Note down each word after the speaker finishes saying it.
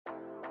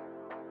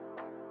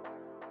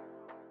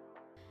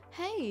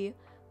Hey,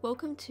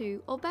 welcome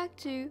to or back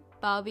to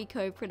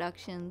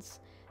BarbieCoProductions,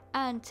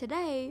 and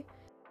today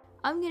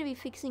I'm going to be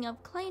fixing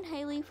up Clay and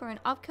Hayley for an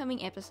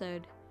upcoming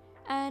episode,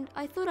 and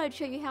I thought I'd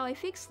show you how I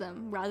fixed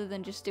them rather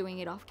than just doing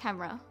it off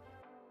camera.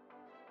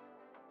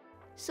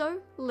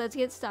 So let's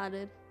get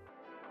started.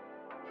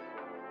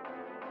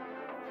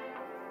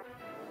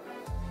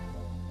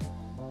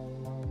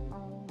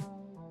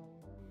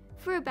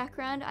 For a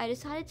background, I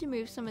decided to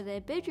move some of their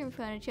bedroom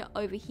furniture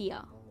over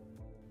here.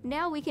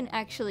 Now we can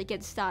actually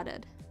get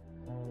started.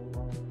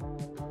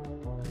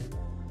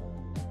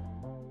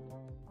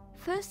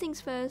 First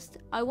things first,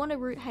 I want to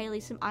root Hayley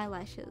some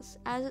eyelashes,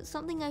 as it's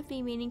something I've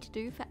been meaning to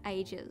do for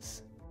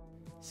ages.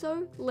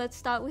 So let's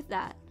start with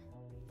that.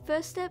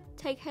 First step,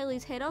 take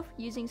Hayley's head off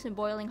using some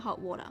boiling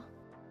hot water.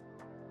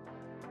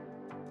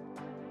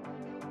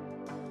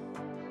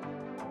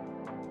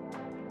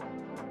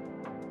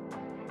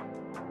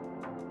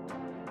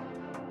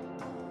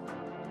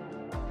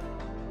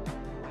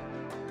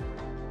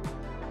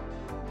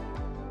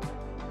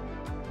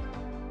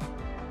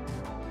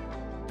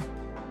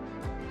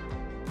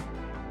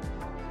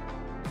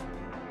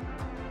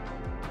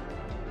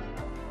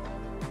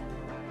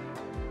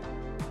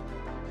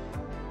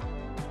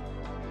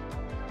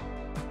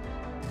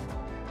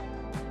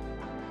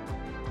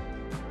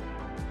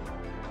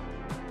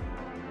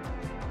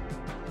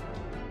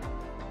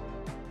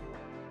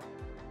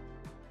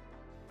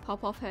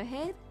 Pop off her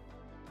head.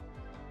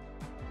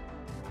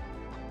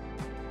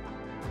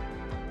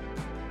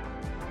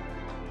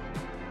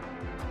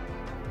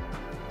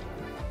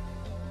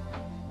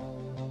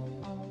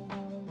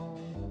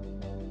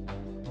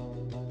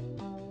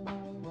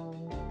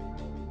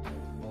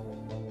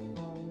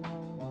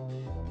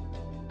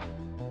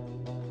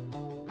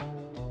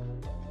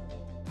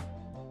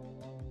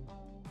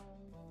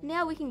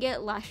 Now we can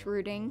get lash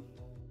rooting.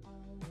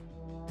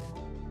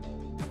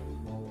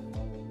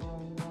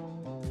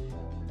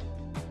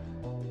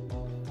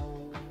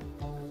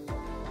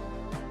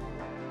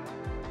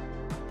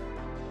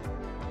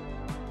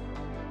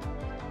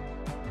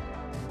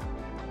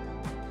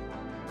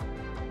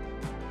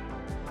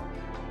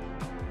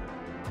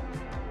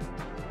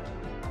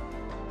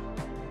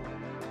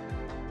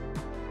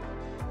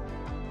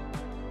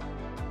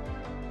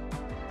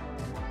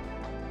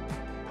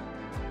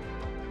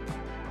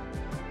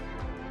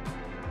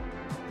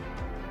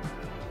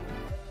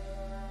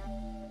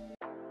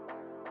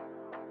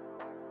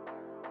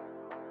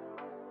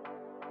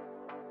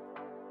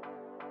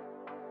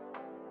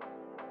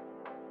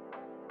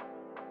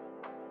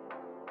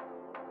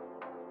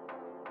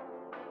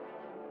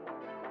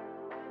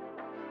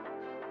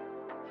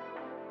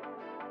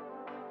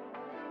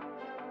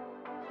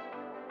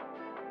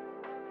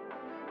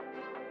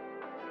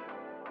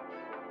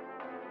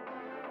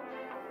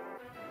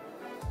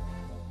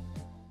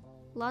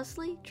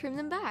 Lastly, trim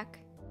them back.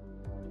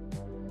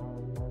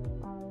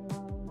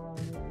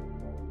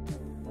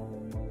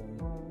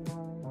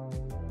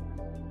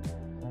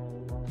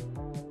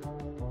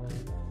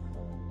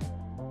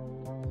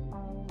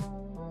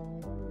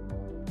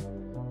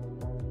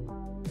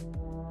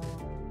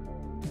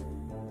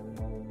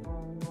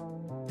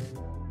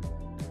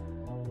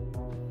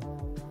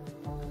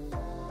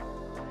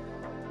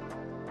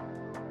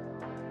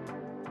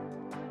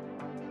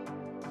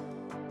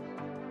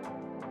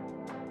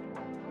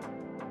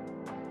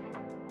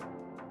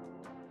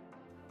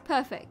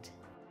 Perfect.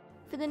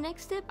 For the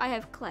next step, I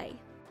have clay,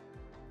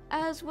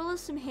 as well as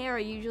some hair I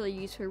usually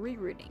use for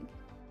rerooting.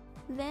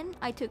 Then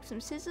I took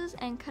some scissors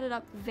and cut it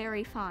up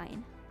very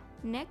fine.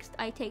 Next,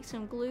 I take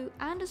some glue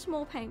and a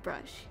small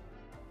paintbrush.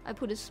 I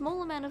put a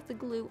small amount of the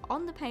glue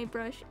on the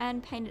paintbrush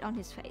and paint it on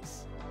his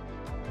face.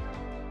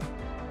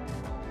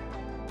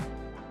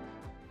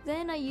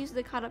 Then I use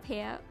the cut up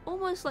hair,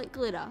 almost like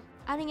glitter,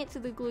 adding it to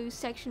the glue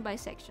section by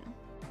section.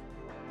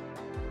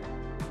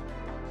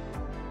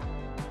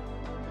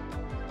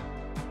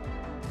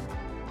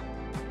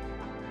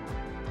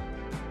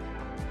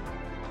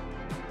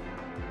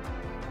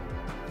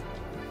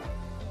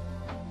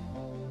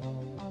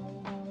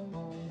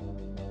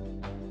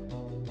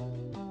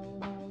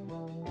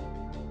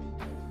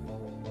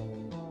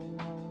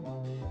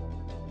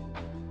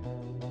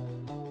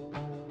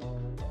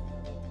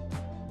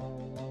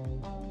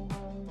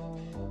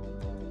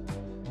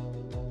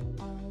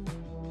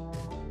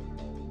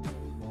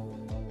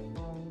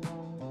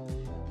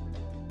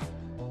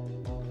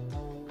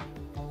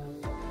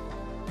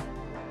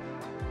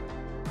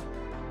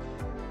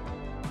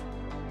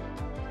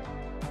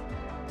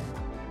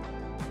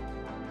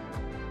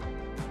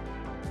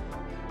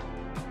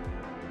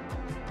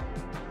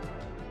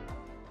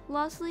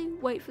 Lastly,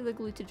 wait for the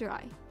glue to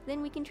dry,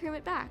 then we can trim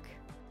it back.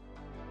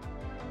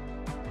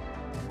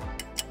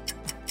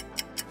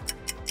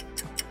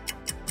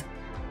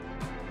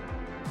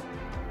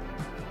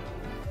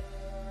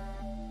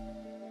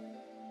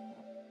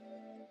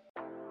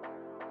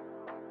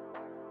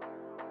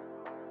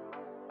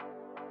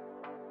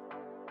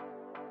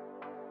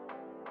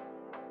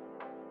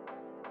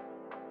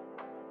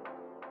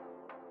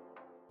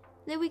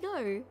 There we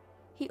go!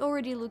 He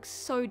already looks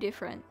so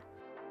different.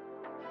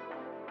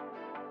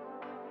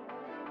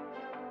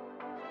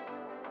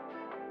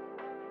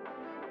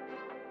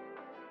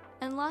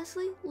 And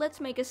lastly, let's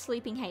make a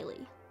sleeping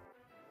Hayley.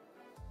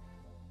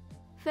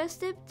 First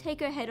step, take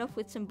her head off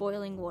with some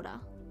boiling water.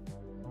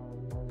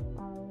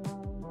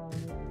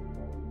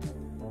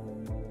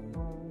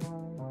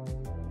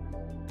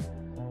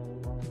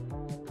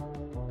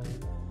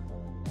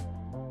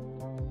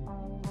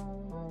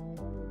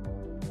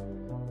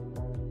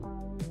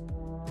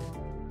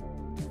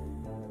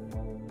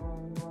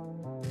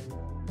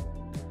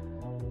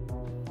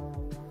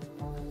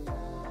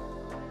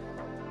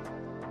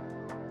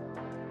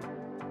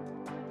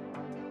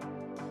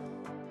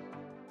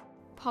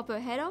 Pop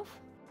her head off.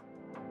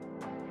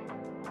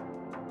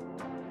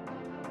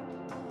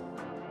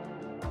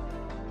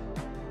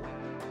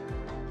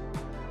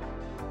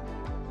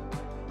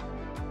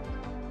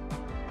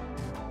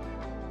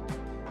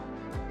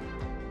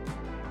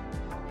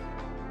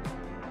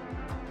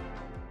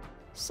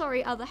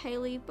 Sorry, other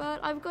Hayley,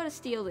 but I've got to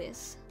steal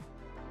this.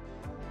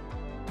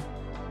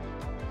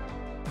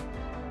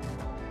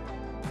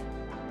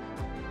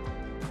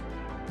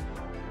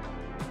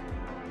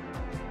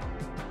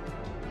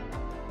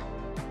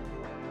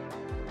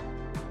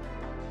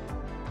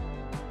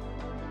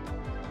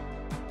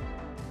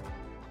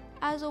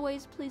 As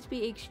always, please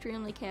be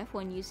extremely careful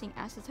when using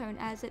acetone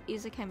as it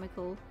is a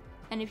chemical,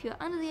 and if you're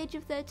under the age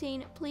of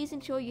 13, please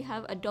ensure you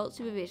have adult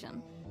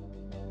supervision.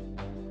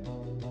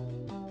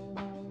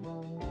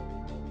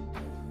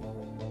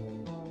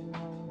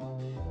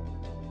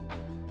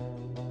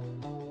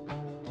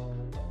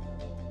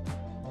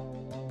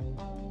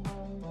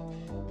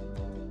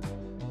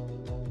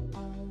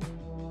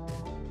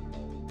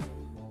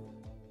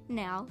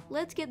 Now,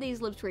 let's get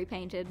these lips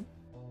repainted.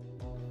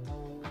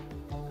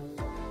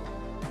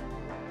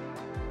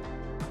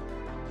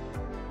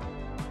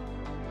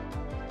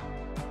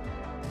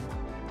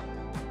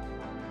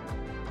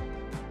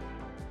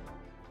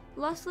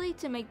 Lastly,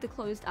 to make the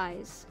closed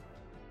eyes.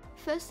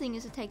 First thing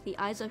is to take the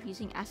eyes off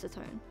using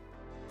acetone.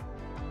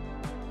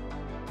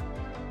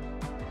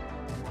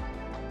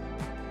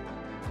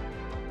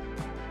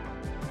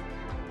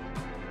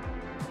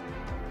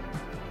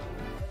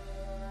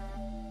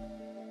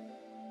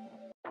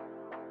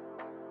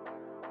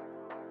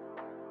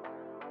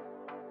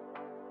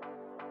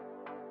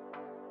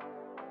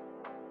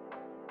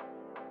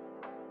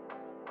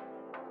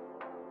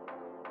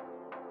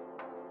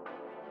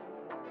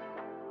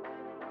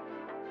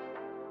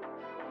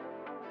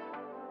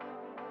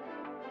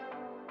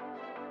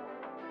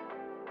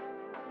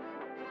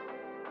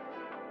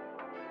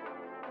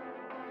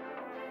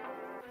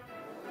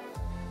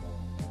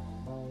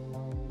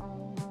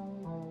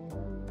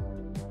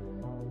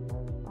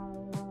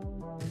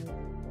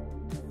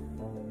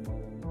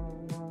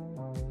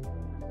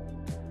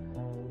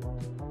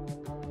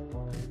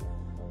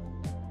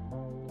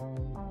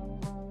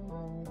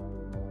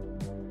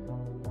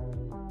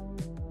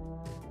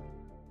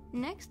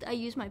 Next, I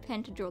use my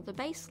pen to draw the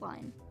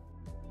baseline.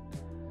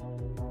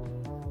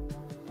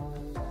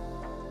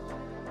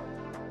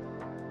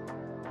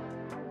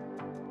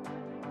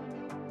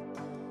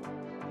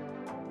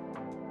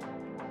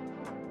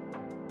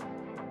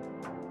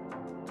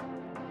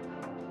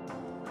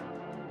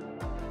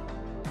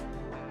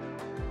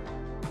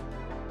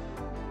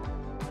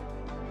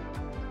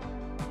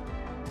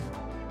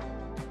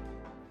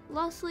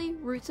 Lastly,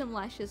 root some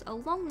lashes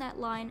along that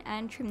line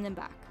and trim them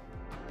back.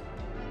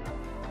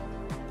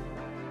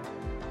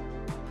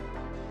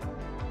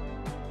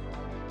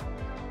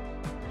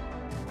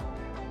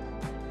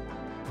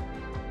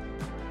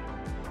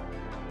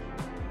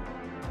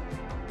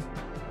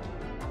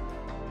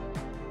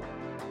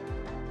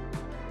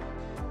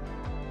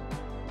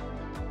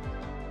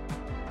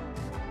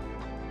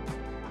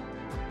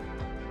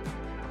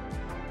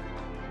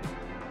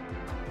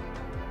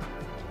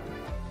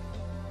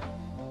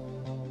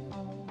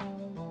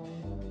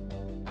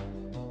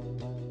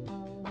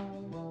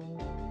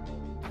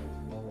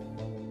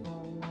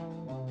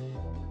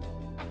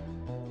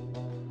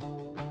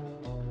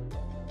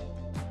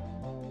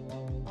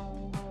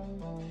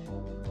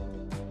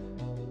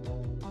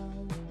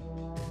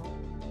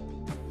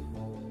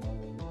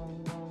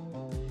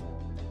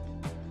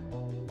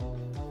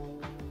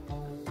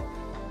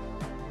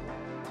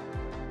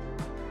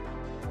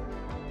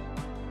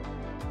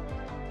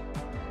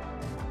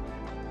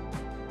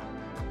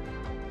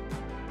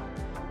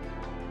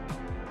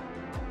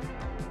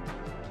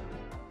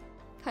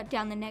 Cut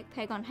down the neck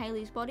peg on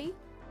Hayley's body.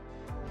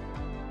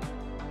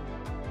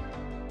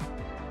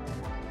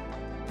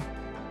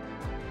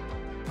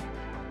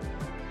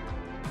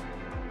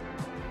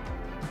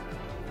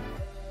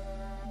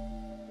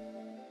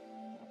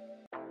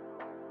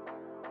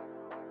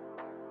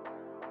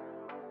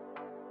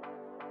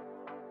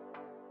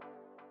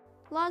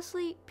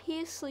 Lastly,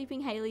 pierce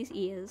sleeping Hayley's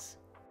ears.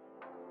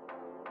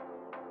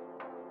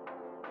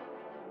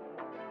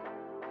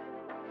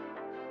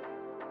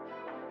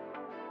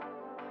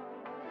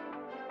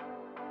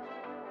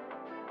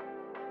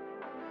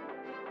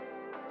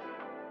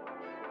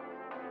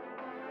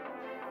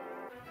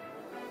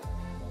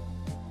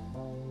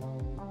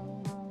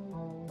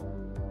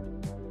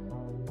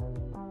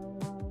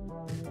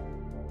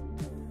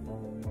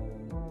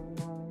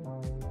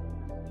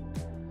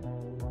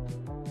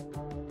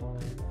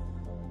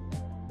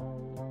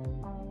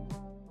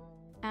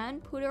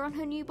 and put her on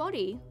her new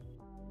body.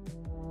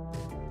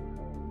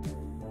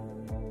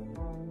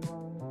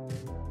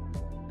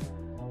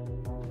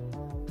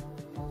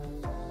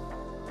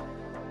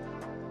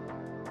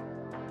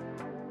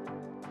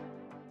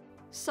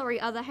 Sorry,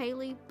 other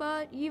Hayley,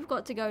 but you've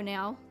got to go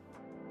now.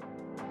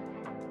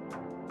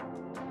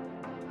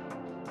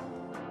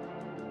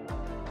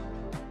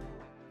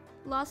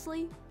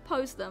 Lastly,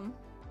 pose them.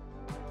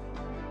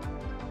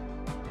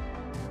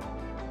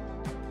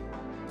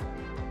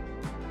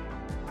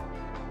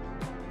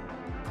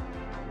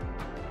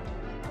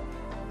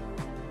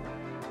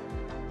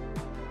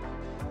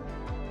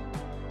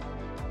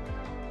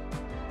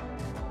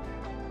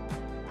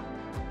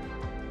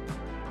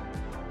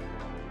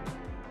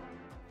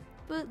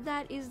 But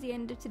that is the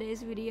end of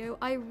today's video.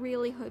 I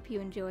really hope you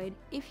enjoyed.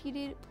 If you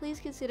did, please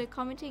consider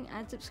commenting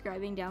and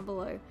subscribing down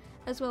below,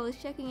 as well as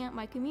checking out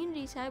my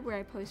community tab where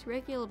I post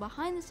regular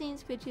behind the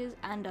scenes pictures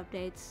and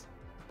updates.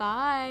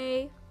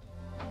 Bye!